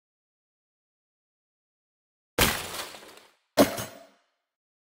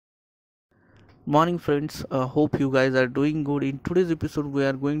Morning, friends. Hope you guys are doing good. In today's episode, we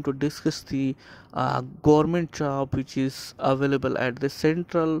are going to discuss the government job which is available at the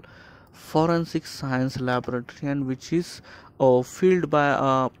Central Forensic Science Laboratory and which is filled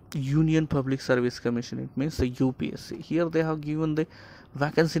by Union Public Service Commission. It means the UPSC. Here they have given the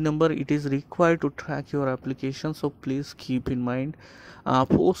vacancy number. It is required to track your application, so please keep in mind.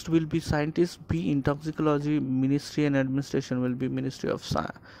 Post will be Scientist B in Toxicology. Ministry and Administration will be Ministry of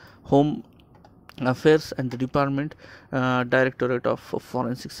Home Affairs and the Department Directorate of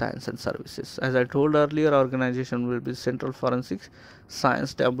Forensic Science and Services. As I told earlier, organization will be Central Forensic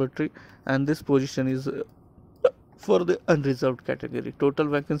Science Laboratory, and this position is for the unreserved category. Total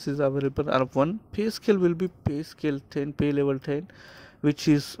vacancies available are 1. Pay scale will be pay scale 10, pay level 10, which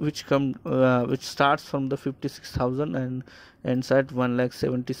starts from the 56,000 and ends at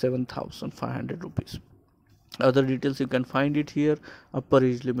 1,77,500 rupees. Other details you can find it here. Upper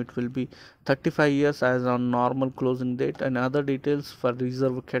age limit will be 35 years as on normal closing date, and other details for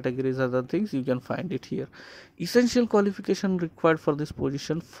reserve categories, other things you can find it here. Essential qualification required for this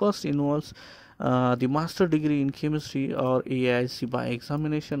position first involves the master degree in chemistry or AIC by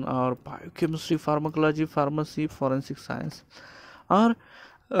examination, or biochemistry, pharmacology, pharmacy, forensic science, or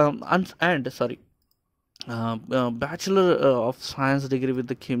Bachelor of Science degree with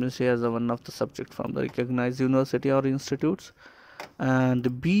the chemistry as one of the subject from the recognized university or institutes.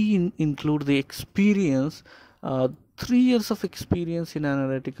 And B include the experience, 3 years of experience in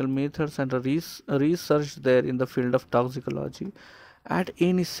analytical methods and research there in the field of toxicology at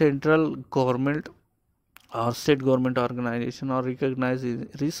any central government or state government organization or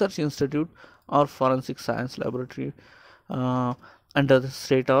recognized research institute or forensic science laboratory under the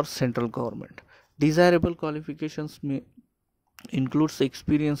state or central government. Desirable qualifications may includes the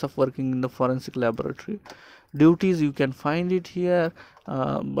experience of working in the forensic laboratory. Duties you can find it here.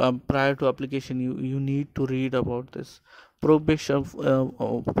 Prior to application, you need to read about this. Probation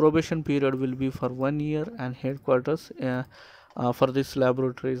period will be for 1 year, and headquarters for these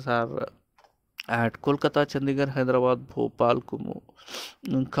laboratories are at Kolkata, Chandigarh, Hyderabad, Bhopal,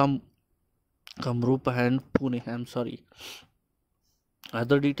 Kamrup and Pune. I'm sorry.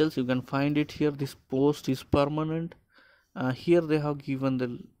 Other details you can find it here. This post is permanent. Here they have given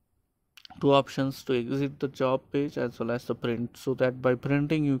the 2 options to exit the job page as well as the print, so that by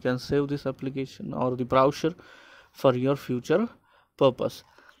printing you can save this application or the brochure for your future purpose.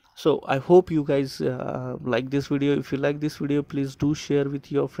 So I hope you guys like this video. If you like this video, please do share with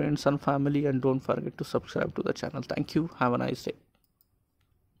your friends and family, and don't forget to subscribe to the channel. Thank you. Have a nice day.